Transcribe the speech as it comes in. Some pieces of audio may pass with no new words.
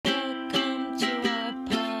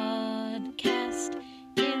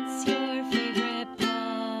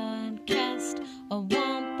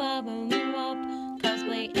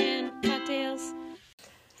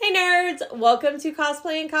welcome to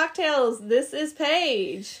Cosplay and Cocktails. This is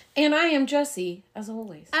Paige. And I am Jessie, as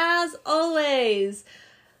always. As always.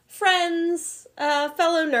 Friends,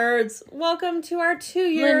 fellow nerds, welcome to our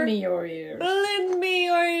 2-year... Lend me your ears. Lend me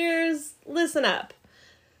your ears. Listen up.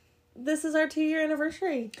 This is our 2-year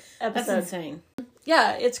anniversary episode. That's insane.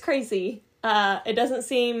 Yeah, it's crazy. It doesn't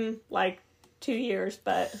seem like 2 years,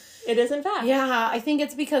 but it is in fact. Yeah, I think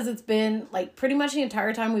it's because it's been, like, pretty much the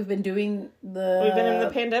entire time we've been doing We've been in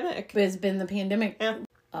the pandemic. It's been the pandemic.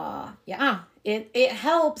 Yeah. It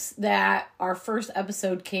helps that our first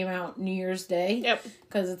episode came out New Year's Day. Yep.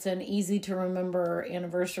 Because it's an easy to remember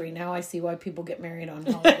anniversary. Now I see why people get married on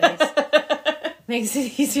holidays. Makes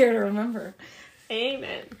it easier to remember.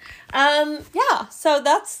 Amen. Yeah, so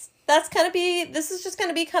that's gonna be, this is just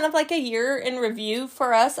gonna be kind of like a year in review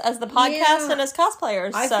for us as the podcast and as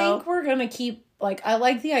cosplayers. I think we're gonna keep, like, I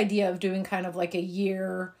like the idea of doing kind of like a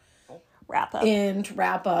year wrap up.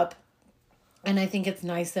 And I think it's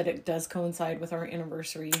nice that it does coincide with our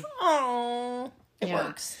anniversary. Oh, it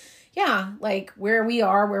works. Yeah, like where we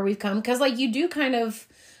are, where we've come. Because, like, you do kind of,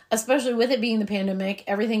 especially with it being the pandemic,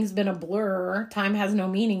 everything's been a blur. Time has no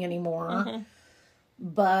meaning anymore. Mm-hmm.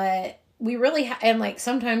 But we really, and like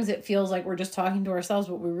sometimes it feels like we're just talking to ourselves,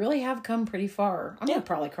 but we really have come pretty far. I'm going to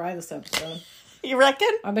probably cry this episode. You reckon?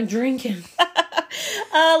 I've been drinking.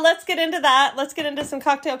 Let's get into that. Let's get into some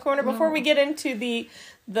cocktail corner before we get into the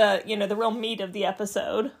real meat of the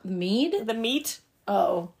episode. Mead? The meat.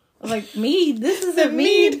 Oh. I was like, mead? This is a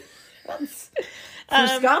mead. That's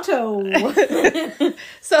Fruscato.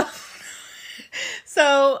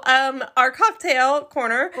 So, our cocktail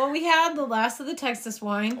corner. Well, we had the last of the Texas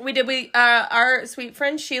wine. We did. Our sweet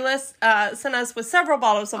friend Sheila sent us with several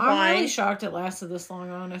bottles of wine. I'm really shocked it lasted this long,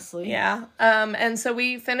 honestly. Yeah. And so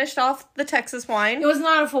we finished off the Texas wine. It was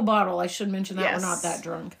not a full bottle. I should mention that. Yes. We're not that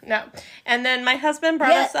drunk. No. And then my husband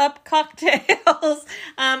brought us up cocktails.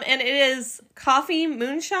 And it is coffee,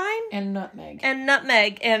 moonshine. And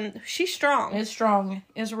nutmeg. And she's strong. It's strong.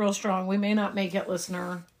 It's real strong. We may not make it,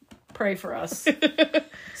 listener. Pray for us.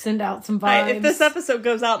 Send out some vibes. If this episode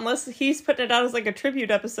goes out, unless he's putting it out as like a tribute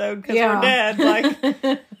episode because we're dead, like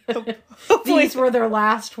hopefully these were their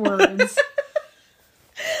last words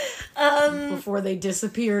before they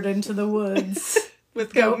disappeared into the woods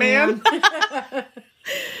with Goat Man.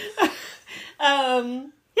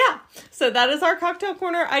 Yeah. So that is our cocktail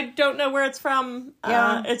corner. I don't know where it's from.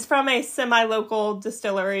 Yeah, it's from a semi-local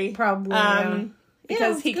distillery, probably.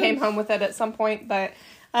 Because he came home with it at some point, but.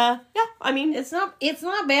 Yeah, I mean... It's not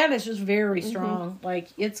bad, it's just very strong. Mm-hmm. Like,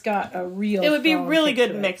 it's got a real... It would be really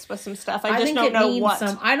good mixed with some stuff. I just don't know what.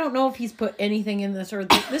 I don't know if he's put anything in this, or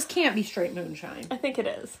this can't be straight moonshine. I think it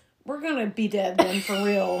is. We're gonna be dead then, for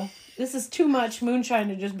real. This is too much moonshine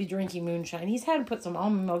to just be drinking moonshine. He's had to put some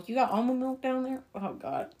almond milk. You got almond milk down there? Oh,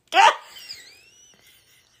 God.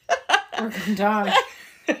 We're gonna die.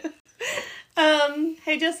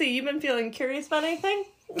 Hey, Jesse, you been feeling curious about anything?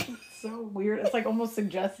 So weird. It's like almost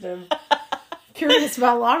suggestive. Curious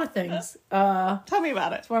about a lot of things. Tell me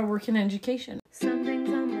about it. That's why I work in education. Something's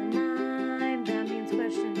on my mind. That means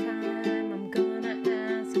question time. I'm gonna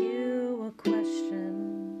ask you a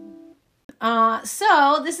question.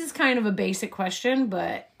 So this is kind of a basic question,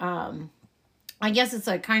 but I guess it's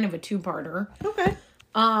a kind of a two-parter. Okay.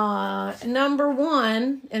 Number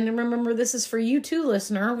one, and remember this is for you too,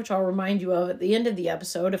 listener, which I'll remind you of at the end of the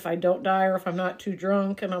episode if I don't die or if I'm not too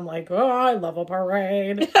drunk and I'm like, oh, I love a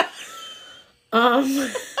parade.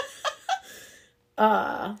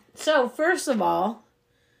 So first of all,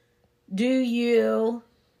 do you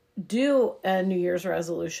do a New Year's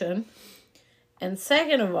resolution? And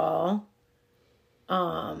second of all,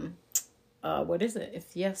 what is it?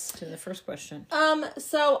 If yes to the first question.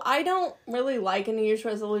 So I don't really like a New Year's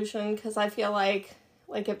resolution because I feel like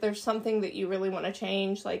if there's something that you really want to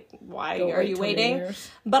change, like why are you waiting?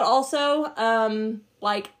 But also,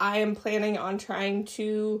 like I am planning on trying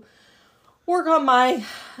to work on my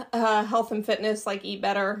health and fitness, like eat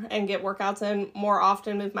better and get workouts in more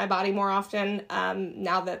often, move my body more often.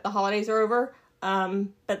 Now that the holidays are over,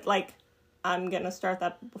 but like I'm gonna start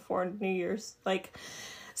that before New Year's, like.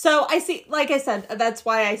 So I see, like I said, that's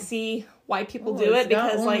why I see why people do it,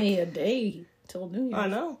 because only a day till New Year's. I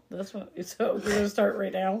know. That's what. So we're gonna start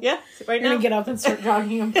right now. Yeah, right now. We're gonna get up and start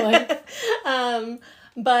jogging and play.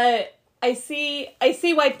 But I see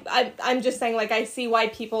why I'm just saying, like, I see why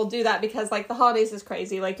people do that, because like the holidays is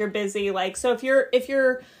crazy. Like you're busy. Like, so if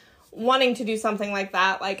you're wanting to do something like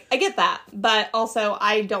that, like I get that, but also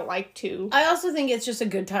I don't like to. I also think it's just a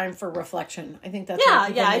good time for reflection. I think that's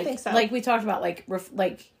I think so. Like we talked about, like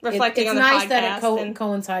reflecting on the podcast. It's nice that it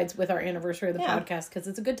coincides with our anniversary of the podcast, because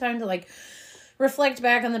it's a good time to like reflect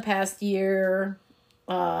back on the past year.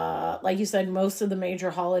 Like you said, most of the major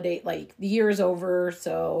holiday, like the year is over,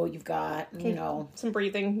 so you've got, some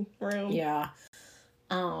breathing room. Yeah.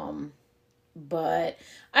 But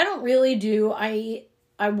I don't really do, I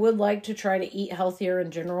would like to try to eat healthier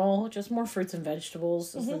in general. Just more fruits and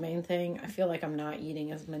vegetables is the main thing. I feel like I'm not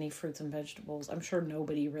eating as many fruits and vegetables. I'm sure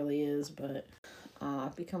nobody really is, but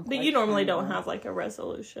But you normally don't have like a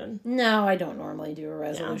resolution. No, I don't normally do a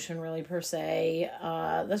resolution really per se.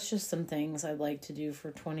 That's just some things I'd like to do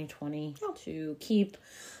for 2020 to keep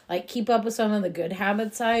up with some of the good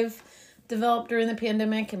habits I've developed during the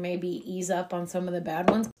pandemic and maybe ease up on some of the bad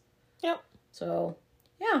ones. Yep. So,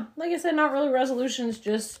 yeah, like I said, not really resolutions,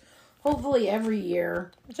 just hopefully every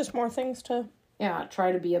year. Just more things to... Yeah,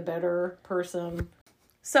 try to be a better person.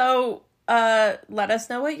 So, let us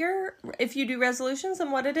know if you do resolutions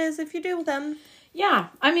and what it is if you do them. Yeah,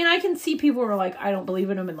 I mean, I can see people who are like, I don't believe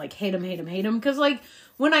in them and like hate them. Because like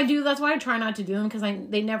when I do, that's why I try not to do them because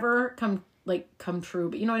they never come true.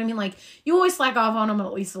 But you know what I mean? Like you always slack off on them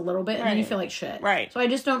at least a little bit and then you feel like shit. Right. So I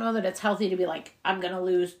just don't know that it's healthy to be like, I'm going to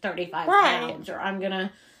lose 35 pounds or I'm going to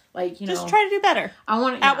just try to do better.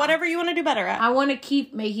 At whatever you want to do better at. I want to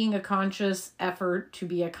keep making a conscious effort to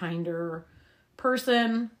be a kinder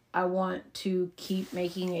person. I want to keep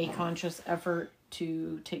making a conscious effort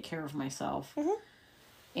to take care of myself. Mm-hmm.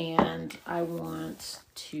 And I want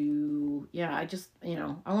to, I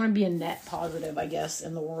want to be a net positive, I guess,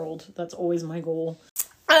 in the world. That's always my goal.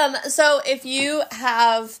 So if you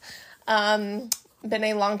have been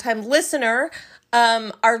a longtime listener,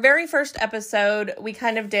 our very first episode, we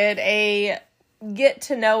kind of did a get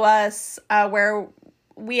to know us where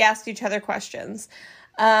we asked each other questions.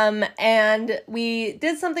 And we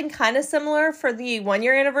did something kind of similar for the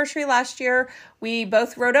 1-year anniversary last year. We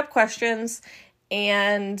both wrote up questions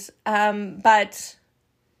and, but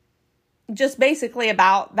just basically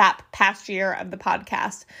about that past year of the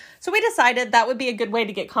podcast. So we decided that would be a good way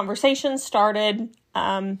to get conversations started.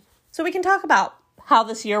 So we can talk about how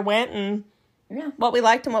this year went and what we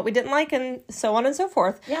liked and what we didn't like and so on and so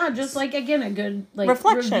forth. Yeah. Just like, again, a good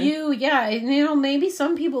reflection review. Yeah. And, maybe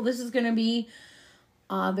some people, this is going to be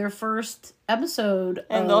their first episode.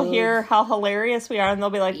 And they'll hear how hilarious we are and they'll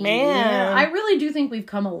be like, man. Yeah, I really do think we've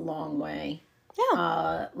come a long way.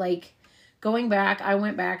 Yeah. Going back, I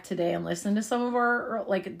went back today and listened to some of our,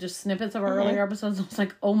 just snippets of our earlier episodes. I was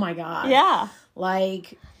like, oh my God. Yeah.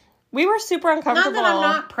 We were super uncomfortable. Not that I'm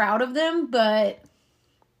not proud of them, but,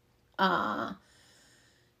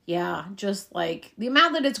 just the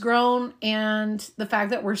amount that it's grown and the fact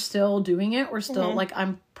that we're still doing it, we're still,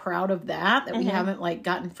 I'm proud of that we haven't,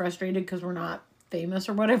 gotten frustrated because we're not famous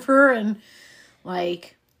or whatever, and,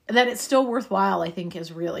 that it's still worthwhile, I think,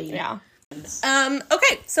 is really... Yeah.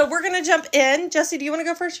 Okay, so we're gonna jump in. Jesse, do you want to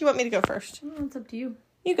go first? Or you want me to go first? It's up to you.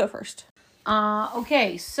 You go first.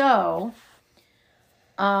 Okay, so,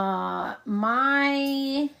 I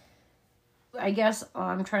guess,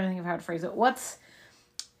 I'm trying to think of how to phrase it.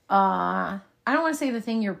 I don't want to say the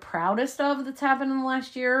thing you're proudest of that's happened in the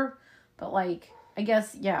last year, but I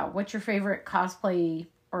guess, what's your favorite cosplay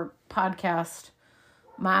or podcast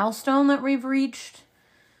milestone that we've reached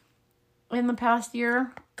in the past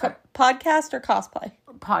year? Podcast or cosplay?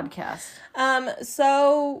 Podcast.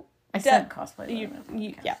 So I said cosplay.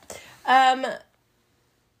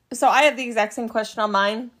 So I have the exact same question on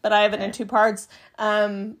mine, but I have it in 2 parts.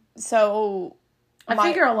 So I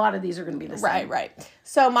figure a lot of these are going to be the same. Right.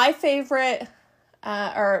 So my favorite,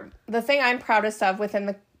 or the thing I'm proudest of within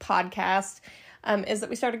the podcast, is that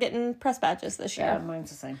we started getting press badges this year. Yeah, mine's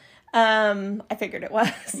the same. I figured it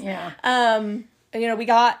was. Yeah.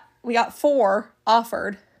 We got 4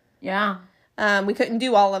 offered. Yeah. We couldn't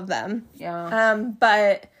do all of them. Yeah.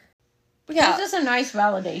 But yeah. It was just a nice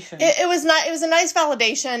validation. It was not. It was a nice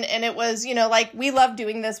validation, and it was, we love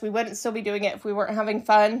doing this. We wouldn't still be doing it if we weren't having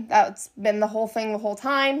fun. That's been the whole thing the whole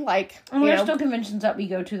time. And there's still conventions that we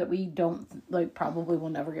go to that we don't probably will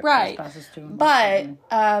never get press passes to. But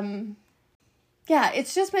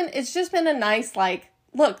it's just been a nice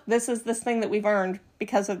look. This is this thing that we've earned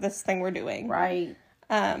because of this thing we're doing. Right.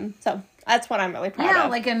 So that's what I'm really proud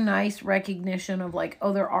of. Yeah, a nice recognition of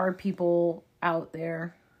there are people out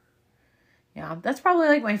there. Yeah, that's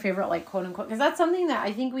probably my favorite quote unquote, because that's something that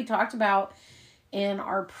I think we talked about in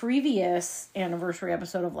our previous anniversary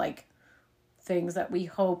episode of things that we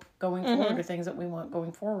hope going forward or things that we want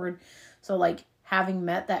going forward. So having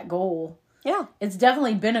met that goal. Yeah. It's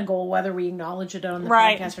definitely been a goal, whether we acknowledge it on the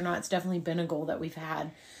podcast or not. It's definitely been a goal that we've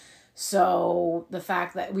had. So the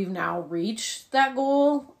fact that we've now reached that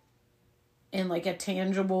goal in a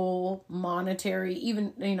tangible, monetary,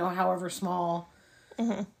 even, however small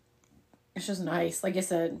it's just nice. Like I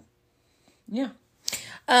said, yeah.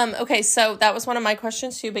 Okay, so that was one of my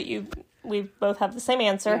questions too, but we both have the same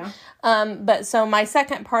answer. Yeah. But so my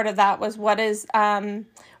second part of that was what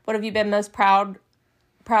have you been most proud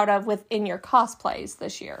of within your cosplays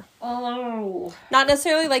this year? Oh. Not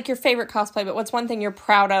necessarily like your favorite cosplay, but what's one thing you're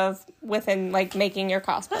proud of within like making your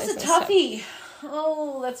cosplays? That's a toughie.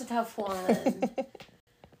 Oh, that's a tough one.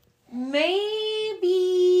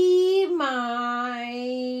 Maybe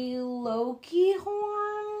my Loki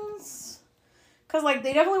horns. Because, like,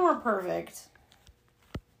 they definitely weren't perfect.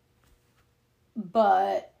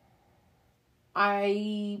 But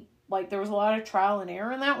there was a lot of trial and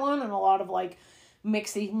error in that one. And a lot of, like,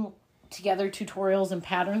 mixing together tutorials and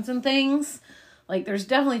patterns and things. Like, there's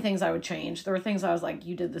definitely things I would change. There were things I was like,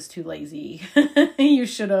 you did this too lazy. You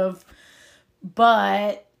should have.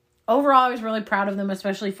 But overall, I was really proud of them,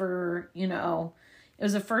 especially for, it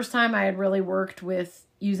was the first time I had really worked with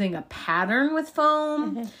using a pattern with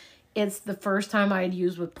foam. Mm-hmm. It's the first time I had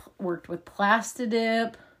worked with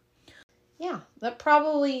Plastidip. Yeah, that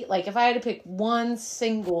probably, like, if I had to pick one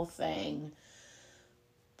single thing,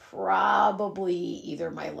 probably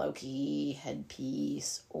either my Loki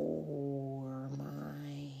headpiece or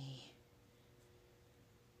my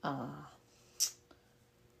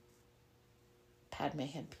Padme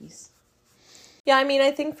headpiece. Yeah, I mean,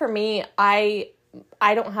 I think for me, I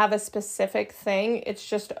don't have a specific thing. It's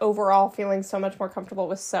just overall feeling so much more comfortable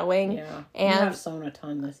with sewing. Yeah, and you have sewn a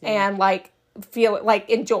ton this year. And, like, feel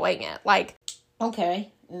like enjoying it. Like,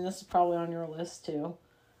 okay, and this is probably on your list, too.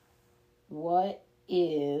 What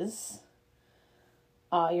is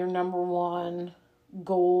your number one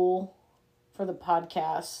goal for the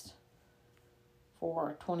podcast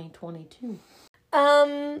for 2022?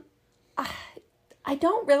 I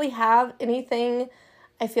don't really have anything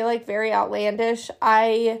I feel like very outlandish.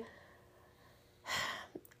 I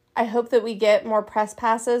hope that we get more press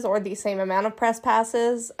passes or the same amount of press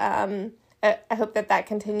passes. I hope that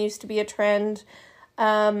continues to be a trend.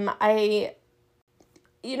 You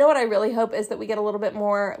know what I really hope is that we get a little bit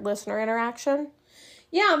more listener interaction.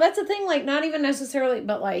 Yeah, that's the thing. Like, not even necessarily,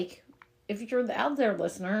 but like, if you're the out there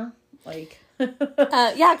listener, like.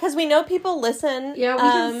 Yeah, because we know people listen. Yeah, we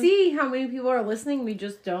can see how many people are listening. We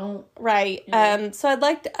just don't. Right. So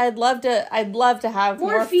I'd love to have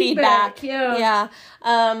more feedback. Yeah.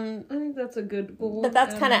 I think that's a good goal. But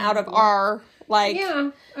that's kind of out of our like.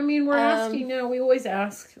 Yeah, I mean, we're asking now. We always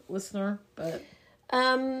ask listener, but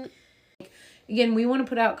again, we want to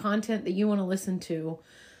put out content that you want to listen to.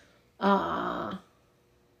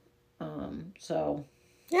 So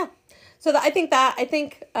yeah. So I think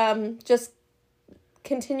just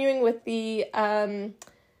continuing with the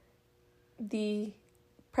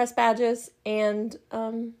press badges and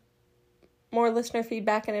more listener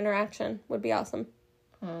feedback and interaction would be awesome.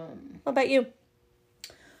 What about you?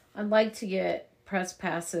 I'd like to get press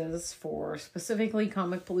passes for specifically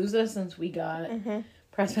Comic Palooza, since we got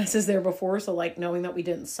press passes there before. So, like, knowing that we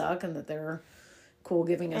didn't suck and that they're cool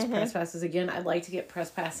giving us press passes again. I'd like to get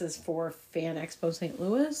press passes for Fan Expo St.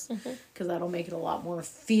 Louis, because that'll make it a lot more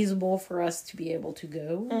feasible for us to be able to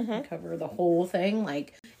go and cover the whole thing.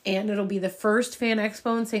 And it'll be the first Fan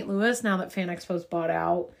Expo in St. Louis now that Fan Expo's bought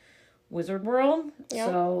out Wizard World. Yep.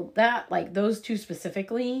 So that, like, those two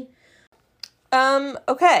specifically.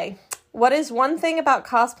 Okay. What is one thing about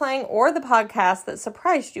cosplaying or the podcast that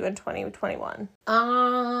surprised you in 2021?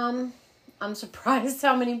 I'm surprised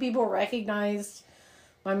how many people recognized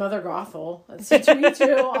my Mother Gothel at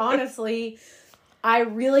C2E2. Honestly, I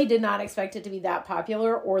really did not expect it to be that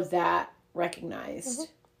popular or that recognized.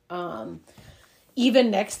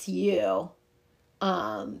 Even next to you.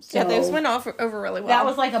 Yeah, those went over really well. That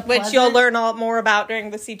was like a pleasant, which you'll learn a lot more about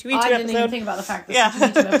during the C2E2 episode. I didn't even think about the fact that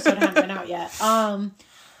the C2E2 episode hadn't been out yet.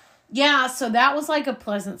 Yeah, so that was like a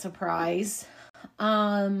pleasant surprise.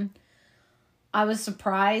 I was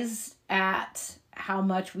surprised at how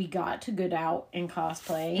much we got to get out and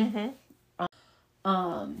cosplay.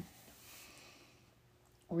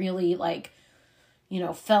 Really, like,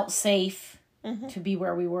 felt safe to be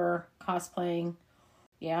where we were cosplaying.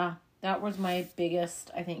 Yeah, that was my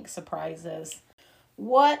biggest, I think, surprises.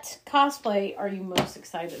 What cosplay are you most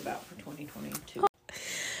excited about for 2022?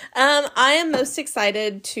 I am most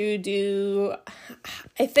excited to do,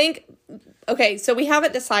 I think, okay, so we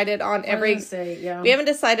haven't decided on we haven't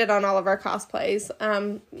decided on all of our cosplays,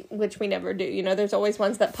 which we never do. There's always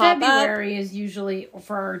ones that pop up. February is usually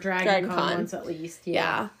for our Dragon Con ones at least.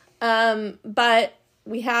 Yeah. But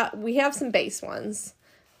we have some base ones.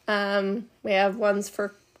 We have ones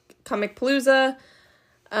for Comic Palooza.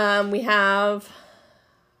 We have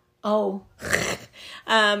Oh.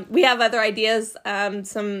 We have other ideas. Some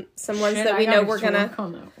ones that we know we're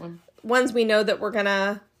gonna, ones we know that we're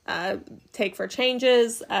gonna take for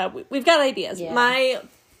changes. We've got ideas. Yeah. My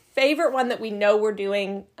favorite one that we know we're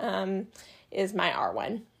doing is my R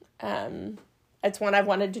one. It's one I've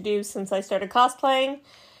wanted to do since I started cosplaying,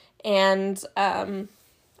 and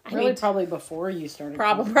probably before you started.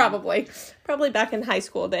 Probably back in high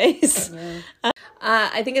school days. Yeah.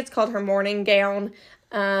 I think it's called her morning gown.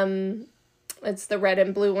 It's the red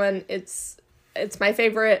and blue one. It's my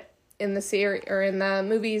favorite in the series or in the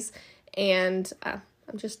movies, and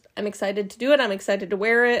I'm excited to do it. I'm excited to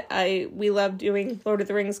wear it. We love doing Lord of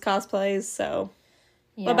the Rings cosplays. So,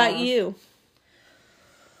 yeah. What about you?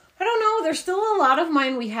 I don't know. There's still a lot of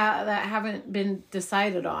mine that haven't been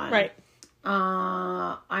decided on. Right.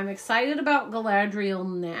 I'm excited about Galadriel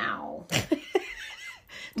now.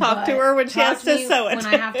 Talk to her when she has to sew it. When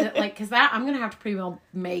I have to, because that, I'm going to have to pretty well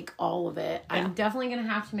make all of it. Yeah. I'm definitely going to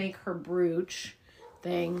have to make her brooch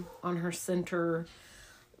thing on her center,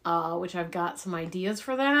 which I've got some ideas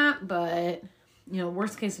for that. But,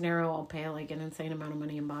 worst case scenario, I'll pay like an insane amount of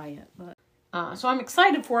money and buy it. But so I'm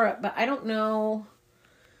excited for it, but I don't know.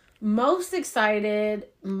 Most excited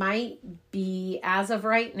might be, as of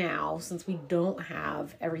right now, since we don't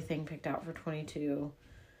have everything picked out for 22,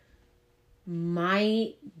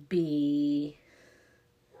 might be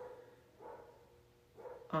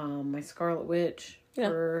my Scarlet Witch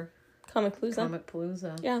for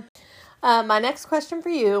Comic-Palooza. Yeah. My next question for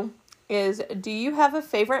you is, do you have a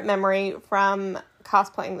favorite memory from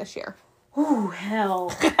cosplaying this year? Ooh,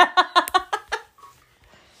 hell.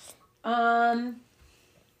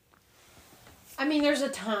 I mean, there's a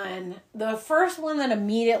ton. The first one that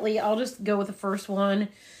I'll just go with the first one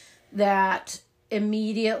that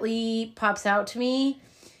immediately pops out to me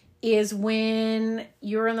is when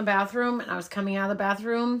you were in the bathroom and I was coming out of the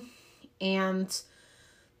bathroom and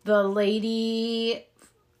the lady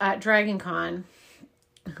at Dragon Con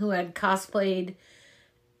who had cosplayed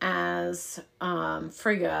as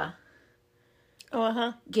Frigga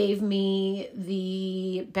gave me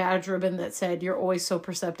the badge ribbon that said, "You're always so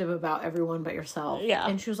perceptive about everyone but yourself." Yeah.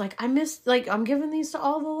 And she was like, I'm giving these to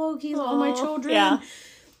all the Lokis, all my children. Yeah.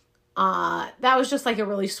 That was just like a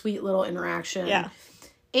really sweet little interaction. Yeah.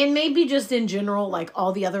 And maybe just in general, like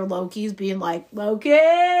all the other Lokis being like, Loki,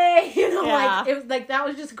 like it was like, that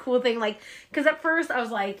was just a cool thing. Like, cause at first I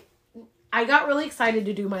was like, I got really excited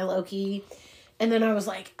to do my Loki. And then I was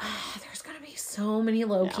like, there's going to be so many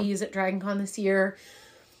Lokis at Dragon Con this year.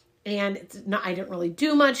 And I didn't really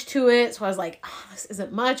do much to it. So I was like, this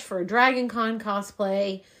isn't much for a Dragon Con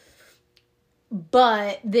cosplay.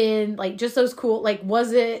 But then, like, just those cool, like,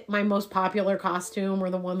 was it my most popular costume or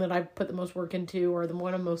the one that I put the most work into or the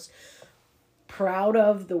one I'm most proud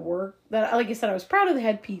of the work that, like I said, I was proud of the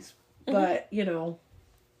headpiece. But, it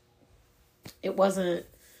wasn't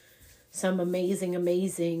some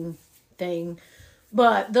amazing thing.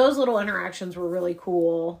 But those little interactions were really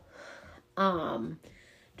cool.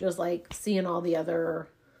 Just like seeing all the other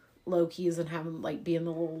Lokis and having like be in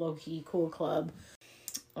the little Loki cool club.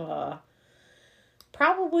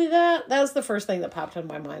 Probably that was the first thing that popped in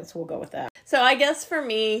my mind, so we'll go with that. So I guess for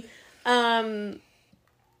me, I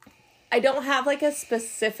don't have like a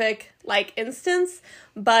specific like instance,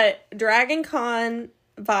 but Dragon Con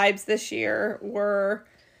vibes this year were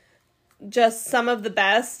just some of the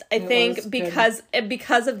best. I think because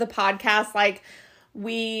of the podcast, like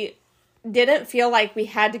we didn't feel like we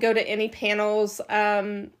had to go to any panels.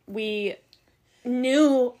 We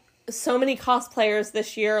knew so many cosplayers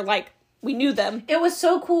this year, like we knew them. It was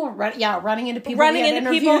so cool, running into people we had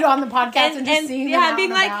interviewed on the podcast and just seeing them out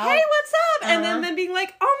being like, about. "Hey, what's up?" And then being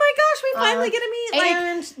like, "Oh my gosh, we finally get to meet." Like,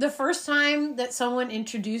 and the first time that someone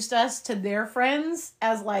introduced us to their friends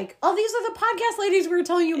as like, "Oh, these are the podcast ladies we were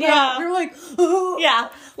telling you about." Yeah. We were like, "Oh, yeah,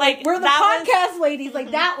 like we're the podcast ladies."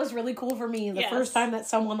 Like that was really cool for me. The first time that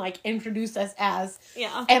someone like introduced us as,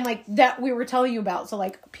 and like that we were telling you about. So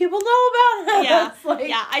like people know about us. Yeah,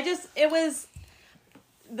 like, it was.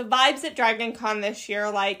 The vibes at Dragon Con this year,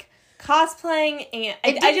 like cosplaying, and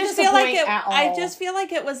I just feel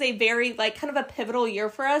like it was a very like kind of a pivotal year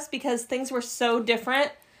for us because things were so different.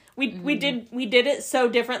 We did it so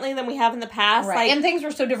differently than we have in the past, right? Like, and things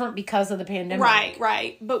were so different because of the pandemic,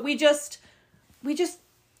 right. But we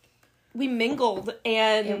mingled,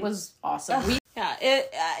 and it was awesome.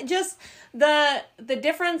 Just the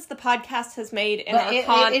difference the podcast has made in our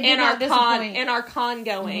con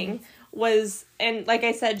going. and like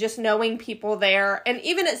I said, just knowing people there, and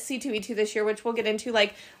even at C2E2 this year, which we'll get into,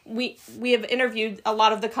 like, we have interviewed a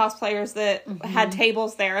lot of the cosplayers that had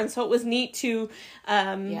tables there, and so it was neat to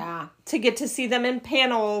get to see them in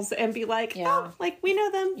panels and be like, oh, like, we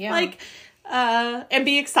know them, like, and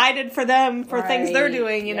be excited for them, for things they're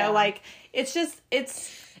doing, you know, like, it's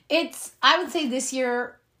I would say this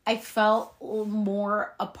year, I felt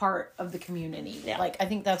more a part of the community. Yeah. Like, I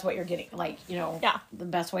think that's what you're getting. Like, you know, the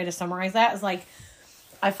best way to summarize that is, like,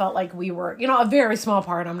 I felt like we were, you know, a very small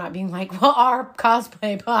part. I'm not being like, well, our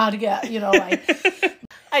cosplay podcast, you know, like.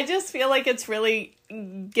 I just feel like it's really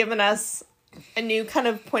given us a new kind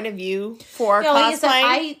of point of view for cosplaying. Like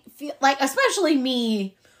I feel like, especially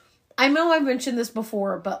me, I know I've mentioned this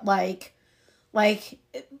before, but like,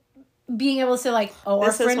 being able to say, like, oh,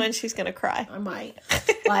 this is when she's gonna cry. I might.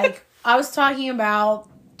 Like, I was talking about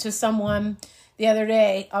to someone the other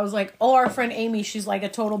day, I was like, oh, our friend Amy, she's like a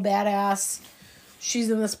total badass. She's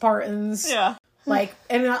in the Spartans. Yeah. Like,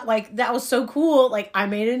 and like, that was so cool. Like, I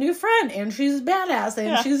made a new friend, and she's a badass,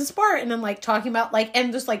 and she's a Spartan, and like, talking about, like,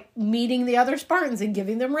 and just like meeting the other Spartans and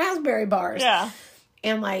giving them raspberry bars. Yeah.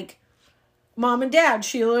 And like, Mom and Dad,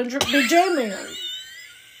 Sheila and Big J-Man.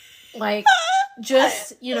 Like,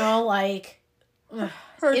 just, you know, like,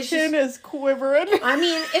 her chin is quivering. I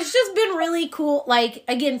mean, it's just been really cool. Like,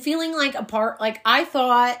 again, feeling like a part, like, I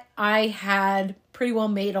thought I had pretty well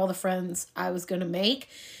made all the friends I was going to make.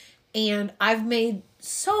 And I've made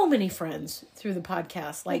so many friends through the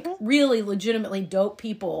podcast, like, really legitimately dope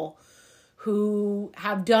people who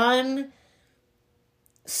have done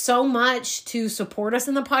so much to support us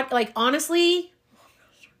in the podcast. Like, honestly.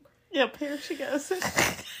 Yep, here she goes.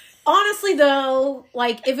 Honestly, though,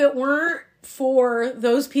 like, if it weren't for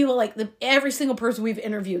those people, like, every single person we've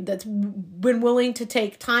interviewed that's been willing to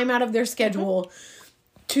take time out of their schedule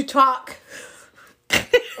to talk,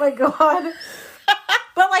 my God,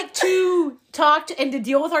 but, like, to talk and to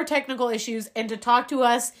deal with our technical issues and to talk to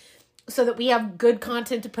us so that we have good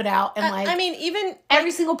content to put out. And, like, I mean, even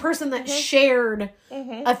every single person that shared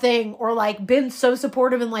a thing or, like, been so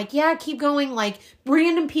supportive and, like, yeah, keep going. Like,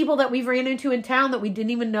 random people that we've ran into in town that we didn't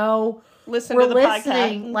even know were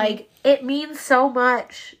listening. Like, it means so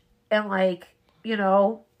much. And, like, you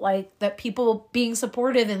know, like, that people being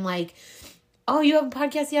supportive and, like, oh, you have a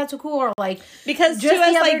podcast? Yeah, it's so cool. Or, like, because just to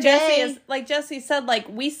us, like Jesse said, like,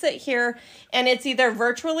 we sit here and it's either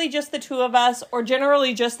virtually just the two of us or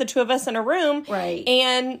generally just the two of us in a room. Right.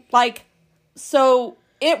 And, like, so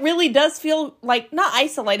it really does feel like not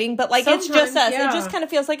isolating, but like sometimes, it's just us. Yeah. It just kind of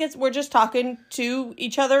feels like we're just talking to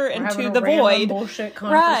each other and to the void. Bullshit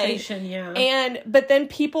conversation, right. But then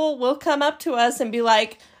people will come up to us and be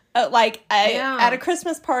like, at a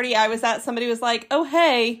Christmas party I was at, somebody was like, oh,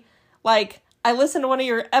 hey, like, I listened to one of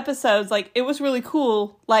your episodes, like, it was really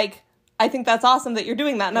cool, like, I think that's awesome that you're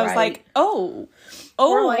doing that, and I was like, oh.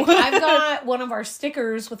 Or, like, I've got one of our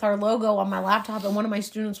stickers with our logo on my laptop, and one of my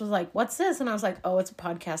students was like, what's this? And I was like, oh, it's a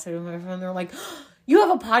podcast I do with my friend. They're like, you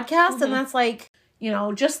have a podcast? And that's, like, you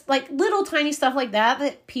know, just, like, little tiny stuff like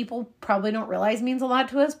that people probably don't realize means a lot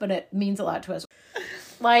to us, but it means a lot to us.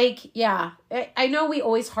 Like, yeah, I know we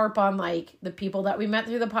always harp on, like, the people that we met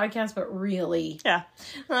through the podcast, but really,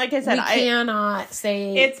 like I said, we cannot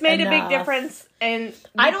say it's made enough. A big difference in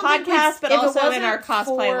the podcast, but also in our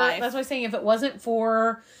cosplay life. That's what I'm saying. If it wasn't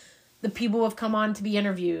for the people who have come on to be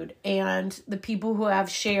interviewed and the people who have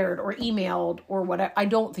shared or emailed or whatever, I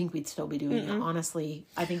don't think we'd still be doing it. Honestly,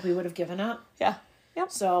 I think we would have given up. Yeah.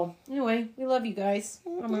 Yep. So anyway, we love you guys.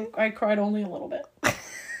 I cried only a little bit.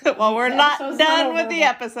 Well, we're not done with the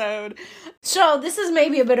episode. So, this is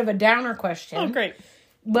maybe a bit of a downer question. Oh, great.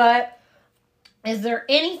 But, is there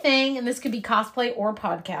anything, and this could be cosplay or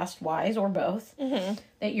podcast-wise, or both,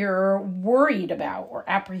 that you're worried about or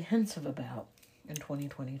apprehensive about in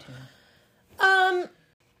 2022?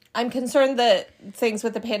 I'm concerned that things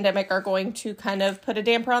with the pandemic are going to kind of put a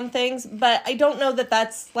damper on things, but I don't know that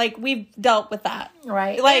that's, like, we've dealt with that.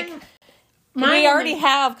 Right. Like, we already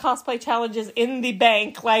have cosplay challenges in the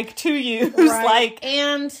bank, like, to use. Right. Like,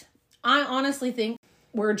 and I honestly think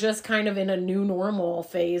we're just kind of in a new normal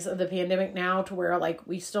phase of the pandemic now to where, like,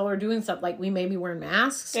 we still are doing stuff. Like, we may be wearing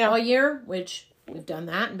masks all year, which we've done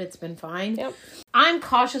that, and it's been fine. Yep. I'm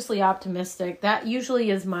cautiously optimistic. That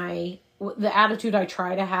usually is the attitude I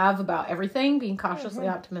try to have about everything, being cautiously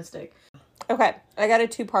optimistic. Okay, I got a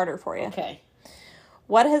two-parter for you. Okay.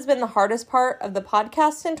 What has been the hardest part of the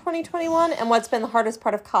podcast in 2021, and what's been the hardest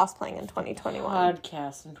part of cosplaying in 2021?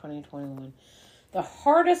 Podcast in 2021. The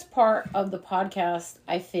hardest part of the podcast,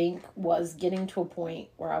 I think, was getting to a point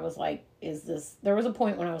where I was like, there was a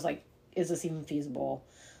point when I was like, is this even feasible?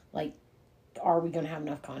 Like, are we going to have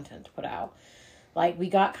enough content to put out? Like, we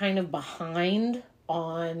got kind of behind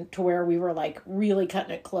on to where we were, like, really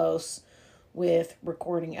cutting it close with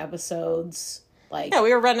recording episodes. Like, yeah,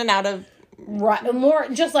 we were running out of... Right, more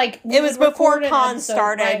just like... It was before con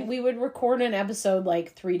started. Right? We would record an episode,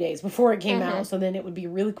 like, 3 days before it came out. So then it would be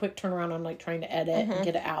really quick turnaround on, like, trying to edit and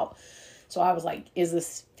get it out. So I was like, is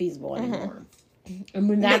this feasible anymore? And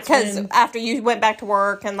when that's because after you went back to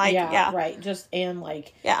work and, like, yeah. Right. Just, and,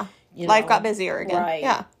 like... Yeah. You Life know, got busier again. Right.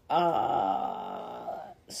 Yeah.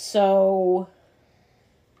 So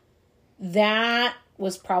that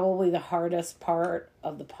was probably the hardest part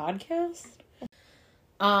of the podcast.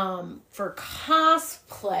 For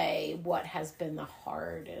cosplay, what has been the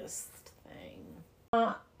hardest thing?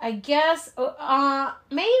 I guess,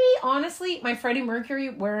 maybe, honestly, my Freddie Mercury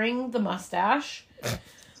wearing the mustache.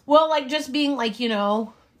 Well, like, just being, like, you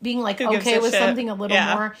know, being, like, okay with something a little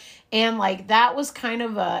more. And, like, that was kind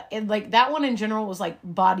of that one in general was, like,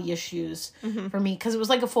 body issues for me. Because it was,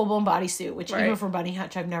 like, a full-blown bodysuit, which even for Bunny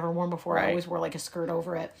Hutch, I've never worn before. I always wore, like, a skirt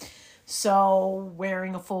over it. So,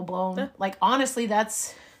 wearing a full-blown, like, honestly,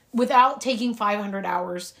 that's, without taking 500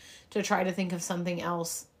 hours to try to think of something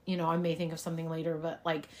else, you know, I may think of something later, but,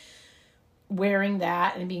 like, wearing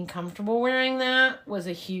that and being comfortable wearing that was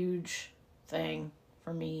a huge thing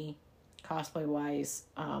for me, cosplay-wise.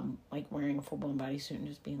 Like, wearing a full-blown bodysuit and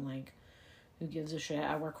just being like, who gives a shit?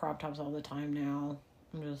 I wear crop tops all the time now.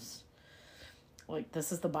 I'm just, like,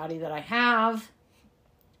 this is the body that I have.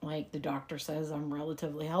 Like, the doctor says I'm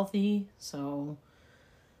relatively healthy, so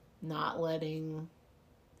not letting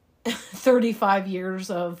 35 years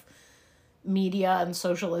of media and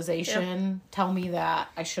socialization tell me that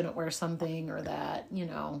I shouldn't wear something or that, you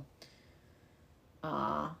know,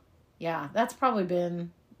 yeah, that's probably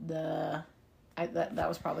been that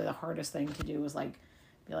was probably the hardest thing to do, was like,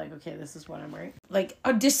 be like, okay, this is what I'm wearing. Like,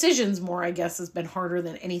 decisions more, I guess, has been harder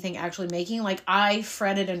than anything actually making. Like, I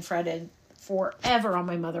fretted forever on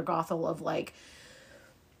my Mother Gothel of, like,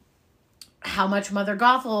 how much Mother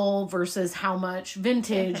Gothel versus how much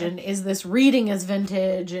vintage, and is this reading as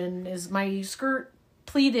vintage, and is my skirt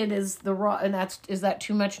pleated is the raw, and is that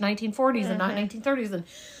too much 1940s and not 1930s, and,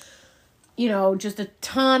 you know, just a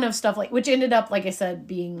ton of stuff, like, which ended up, like I said,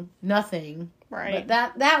 being nothing. Right.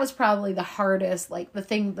 But that was probably the hardest, like, the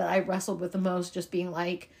thing that I wrestled with the most, just being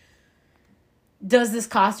like, does this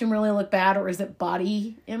costume really look bad, or is it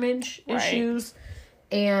body image issues?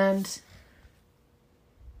 And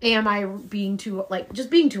am I being too, like, just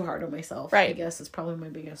being too hard on myself? Right. I guess is probably my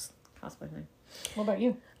biggest cosplay thing. What about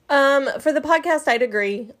you? For the podcast, I'd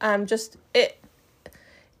agree.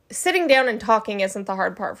 Sitting down and talking isn't the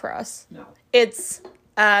hard part for us. No. It's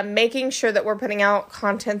making sure that we're putting out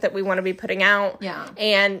content that we want to be putting out. Yeah.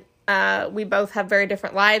 And we both have very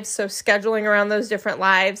different lives, so scheduling around those different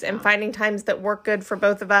lives and finding times that work good for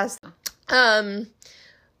both of us.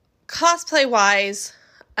 Cosplay-wise,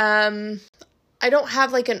 I don't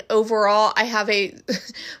have, like, an overall. I have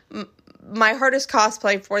my hardest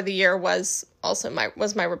cosplay for the year was also my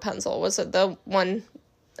Rapunzel. Was the one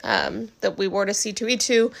that we wore to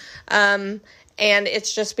C2E2. And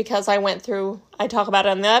it's just because I talk about it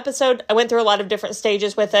in the episode, I went through a lot of different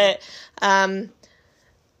stages with it.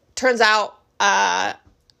 Turns out, I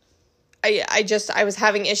was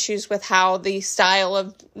having issues with how the style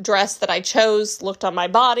of dress that I chose looked on my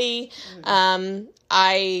body.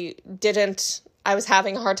 I was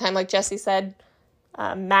having a hard time, like Jessie said,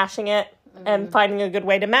 mashing it and finding a good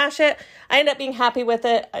way to mash it. I ended up being happy with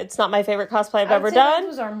it. It's not my favorite cosplay I've ever done. That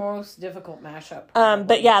was our most difficult mashup.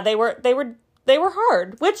 But yeah, they were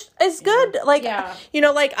hard, which is good. Like, you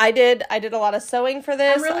know, like I did a lot of sewing for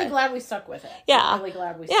this. I'm really glad we stuck with it. Yeah. I'm really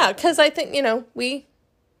glad we stuck with it. Because I think, you know,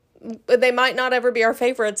 they might not ever be our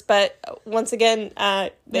favorites, but once again,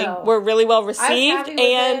 they were really well received,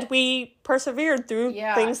 and we persevered through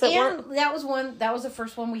things that weren't. That was the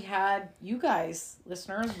first one we had you guys,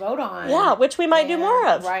 listeners, vote on. Yeah, which we might do more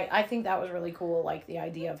of. Right. I think that was really cool, like the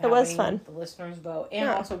idea of having the listeners vote. And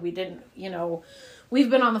also we didn't, you know,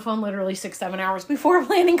 we've been on the phone literally 6-7 hours before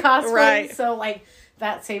planning cosplay. Right. So, like,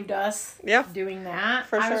 that saved us doing that.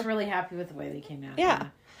 For sure. I was really happy with the way they came out. Yeah.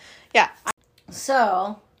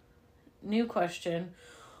 So, new question.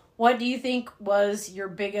 What do you think was your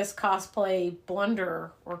biggest cosplay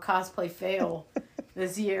blunder or cosplay fail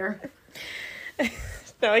this year?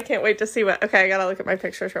 No, I can't wait to see what... Okay, I gotta look at my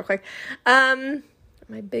pictures real quick.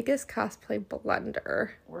 My biggest cosplay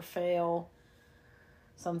blunder. Or fail.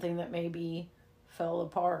 Something that maybe fell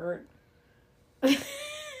apart.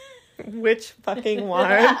 Which fucking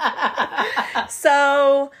one?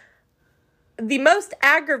 So, the most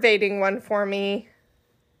aggravating one for me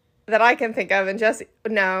that I can think of, and Jessie...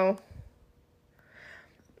 No.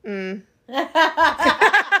 Oh,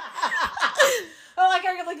 like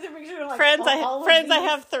I could look at the picture like friends. I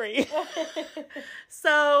have 3.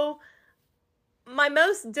 So, my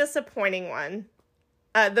most disappointing one,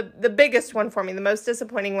 the biggest one for me, the most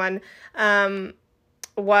disappointing one,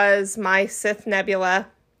 was my Sith Nebula,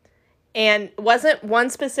 and it wasn't one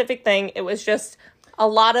specific thing. It was just a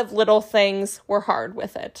lot of little things were hard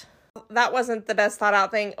with it. That wasn't the best thought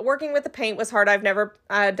out thing. Working with the paint was hard. I've never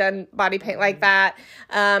done body paint like that.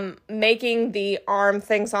 Making the arm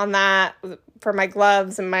things on that for my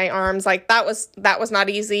gloves and my arms, like that was not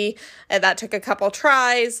easy. That took a couple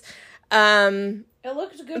tries. It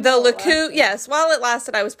looked good. The LeCoux, yes, while it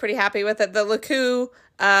lasted, I was pretty happy with it. The LeCoux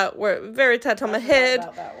were very touch on my head.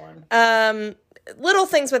 About that one. Little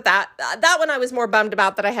things with that. That one I was more bummed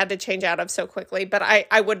about that I had to change out of so quickly, but I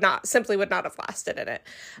simply would not have lasted in it.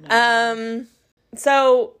 No.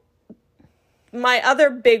 So my other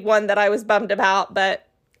big one that I was bummed about, but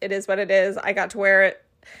it is what it is, I got to wear it,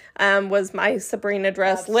 was my Sabrina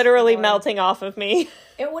dress. That's literally melting off of me.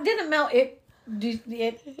 It didn't melt. It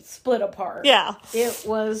split apart. Yeah. It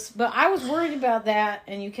was, but I was worried about that,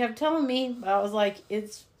 and you kept telling me, I was like,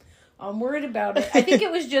 I'm worried about it. I think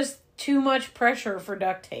it was just too much pressure for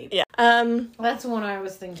duct tape. Yeah. That's the one I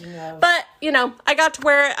was thinking of. But, I got to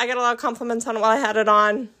wear it. I got a lot of compliments on it while I had it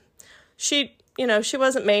on. She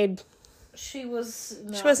wasn't made... She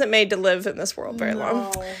wasn't made to live in this world very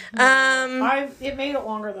long. No. It made it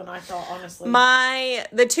longer than I thought, honestly.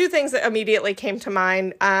 The 2 things that immediately came to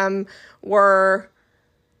mind were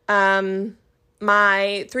my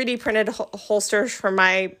 3D printed holsters for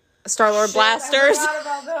my Star-Lord blasters. I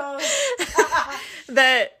forgot about those.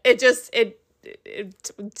 That it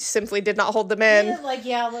simply did not hold them in.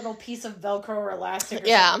 A little piece of Velcro or elastic or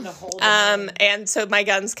something to hold them in. And so my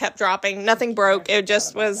guns kept dropping. Nothing broke. It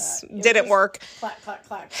just didn't work. Clack, clack,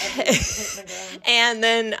 clack. And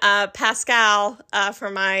then Pascal for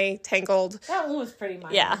my Tangled. That one was pretty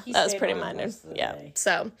minor. Yeah, that was pretty minor. Yeah.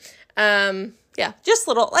 So, yeah, just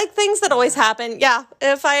little, things that always happen. Yeah,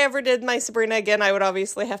 if I ever did my Sabrina again, I would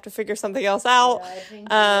obviously have to figure something else out. Yeah, I think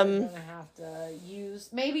you're going to have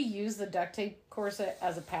to use the duct tape corset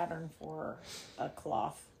as a pattern for a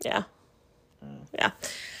cloth. Yeah. Yeah.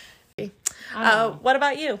 What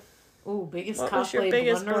about you? Ooh, biggest cosplay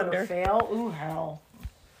blunder or fail? Ooh, hell.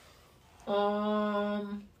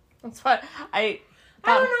 That's what I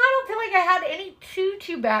don't know. I don't feel like I had any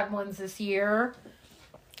too bad ones this year.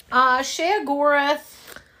 Shea Gorath,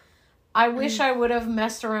 I wish I would have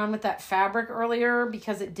messed around with that fabric earlier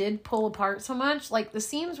because it did pull apart so much. The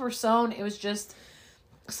seams were sewn. It was just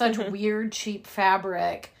such weird, cheap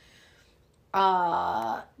fabric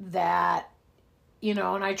that,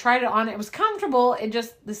 and I tried it on. It was comfortable. It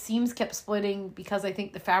just, the seams kept splitting because I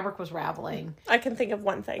think the fabric was raveling. I can think of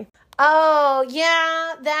one thing. Oh,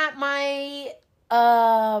 yeah, that might...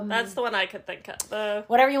 that's the one I could think of.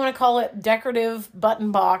 Whatever you want to call it, decorative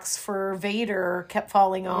button box for Vader kept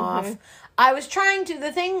falling off. I was trying to,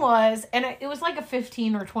 the thing was, and it was like a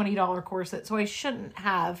 $15 or $20 corset, so I shouldn't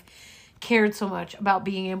have cared so much about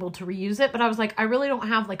being able to reuse it, but I was like, I really don't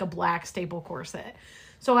have a black staple corset.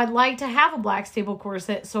 So I'd like to have a black staple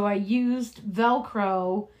corset, so I used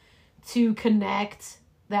Velcro to connect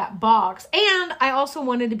that box. And I also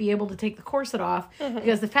wanted to be able to take the corset off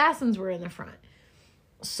because the fastens were in the front.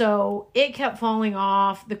 So it kept falling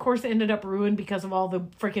off. The corset ended up ruined because of all the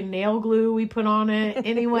freaking nail glue we put on it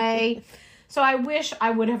anyway. So I wish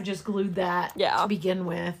I would have just glued that to begin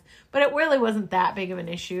with. But it really wasn't that big of an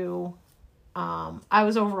issue. I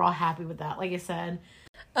was overall happy with that, like I said.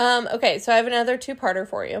 Okay, so I have another 2-parter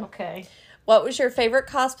for you. Okay. What was your favorite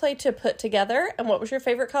cosplay to put together, and what was your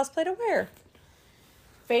favorite cosplay to wear?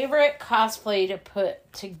 Favorite cosplay to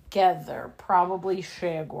put together? Probably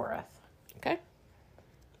Shea Gorath. Okay.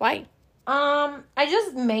 Why? I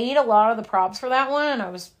just made a lot of the props for that one, and I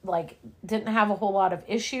was didn't have a whole lot of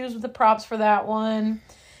issues with the props for that one.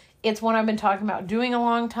 It's one I've been talking about doing a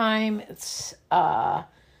long time. It's I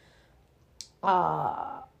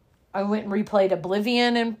went and replayed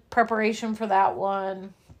Oblivion in preparation for that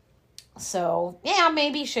one. So yeah,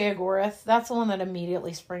 maybe Shea Gorath. That's the one that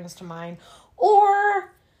immediately springs to mind.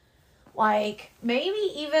 Or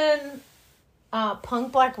maybe even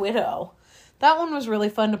Punk Black Widow. That one was really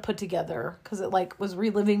fun to put together because it was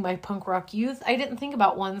reliving my punk rock youth. I didn't think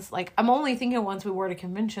about ones I'm only thinking of ones we wore to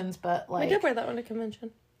conventions, but we did wear that one to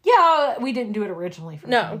convention. Yeah, we didn't do it originally for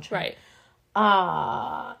convention. Right.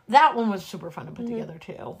 That one was super fun to put together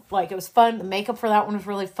too. It was fun. The makeup for that one was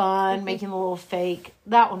really fun. Making the little fake.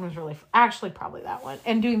 That one was really actually probably that one.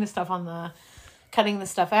 And doing the stuff on cutting the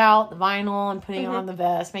stuff out, the vinyl, and putting it on the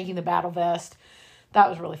vest, making the battle vest.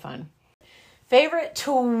 That was really fun. Favorite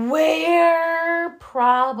to wear?